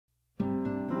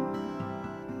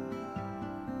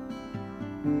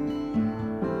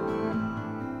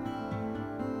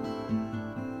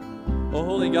O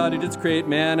holy God, who didst create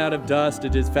man out of dust,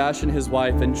 and didst fashion his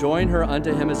wife, and join her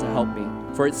unto him as a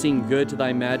helpmeet. For it seemed good to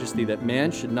thy majesty that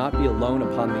man should not be alone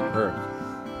upon the earth.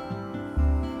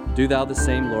 Do thou the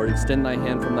same, Lord. Extend thy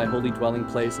hand from thy holy dwelling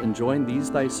place, and join these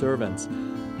thy servants,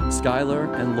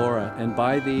 Skylar and Laura, and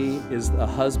by thee is a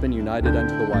husband united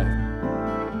unto the wife.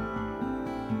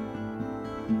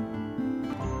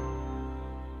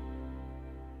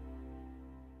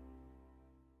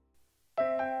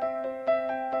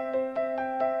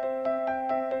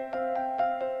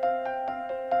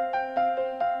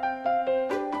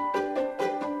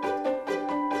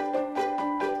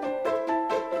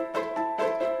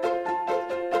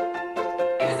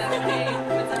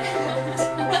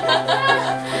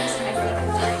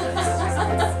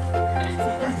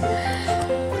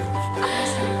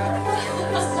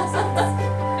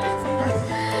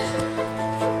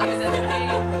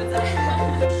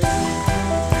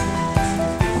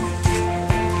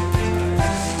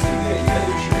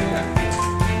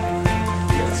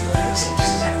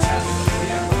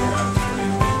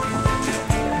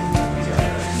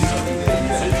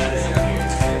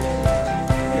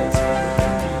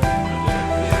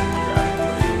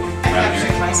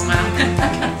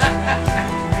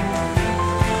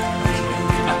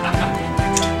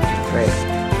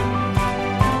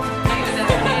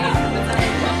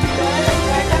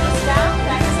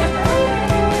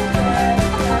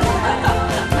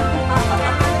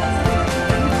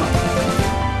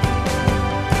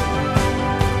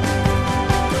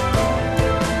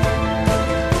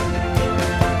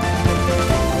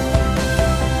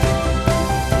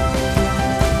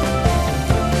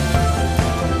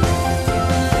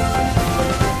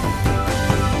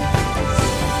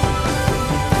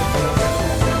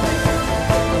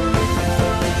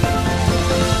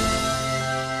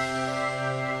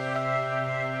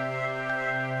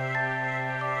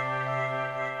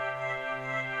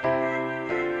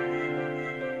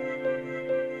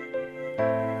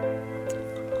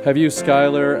 Have you,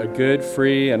 Skylar, a good,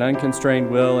 free, and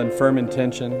unconstrained will and firm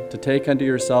intention to take unto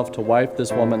yourself to wife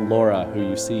this woman, Laura, who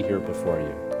you see here before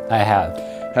you? I have.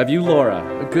 Have you, Laura,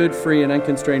 a good, free, and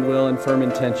unconstrained will and firm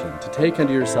intention to take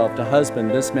unto yourself to husband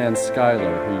this man,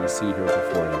 Skylar, who you see here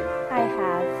before you? I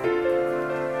have.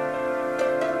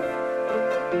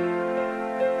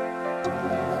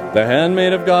 The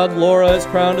handmaid of God, Laura, is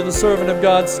crowned to the servant of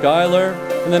God, Skylar,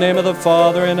 in the name of the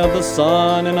Father, and of the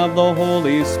Son, and of the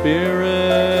Holy Spirit.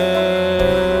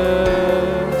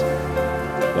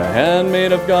 The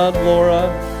handmaid of God, Laura,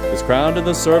 is crowned to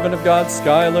the servant of God,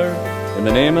 Skylar, in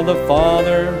the name of the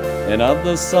Father, and of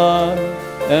the Son,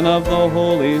 and of the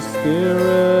Holy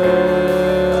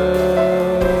Spirit.